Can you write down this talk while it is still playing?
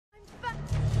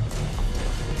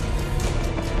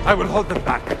I will hold them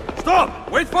back. Stop!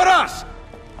 Wait for us!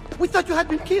 We thought you had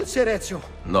been killed, Sir Ezio.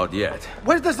 Not yet.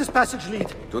 Where does this passage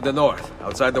lead? To the north,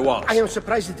 outside the walls. I am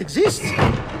surprised it exists.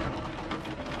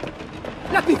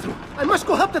 Let me through. I must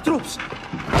go help the troops.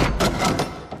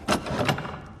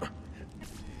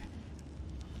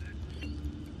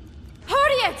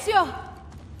 Hurry, Ezio!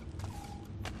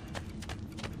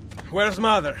 Where's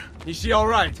Mother? Is she all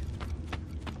right?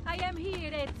 I am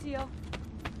here, Ezio.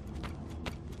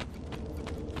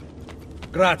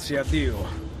 Grazie a Dio.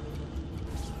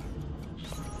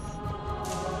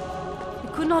 We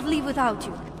could not leave without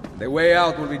you. The way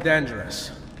out will be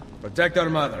dangerous. Protect our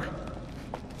mother.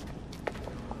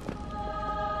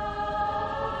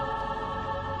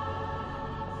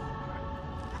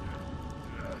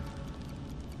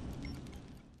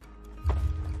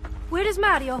 Where is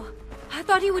Mario? I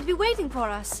thought he would be waiting for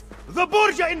us. The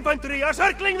Borgia infantry are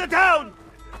circling the town!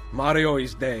 Mario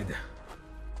is dead.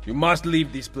 You must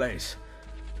leave this place.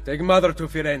 Take Mother to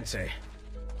Firenze.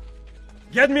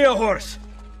 Get me a horse!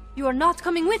 You are not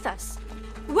coming with us.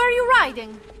 Where are you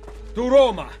riding? To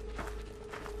Roma!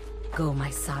 Go, my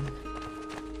son.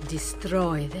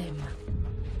 Destroy them.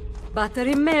 But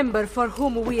remember for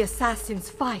whom we assassins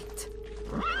fight.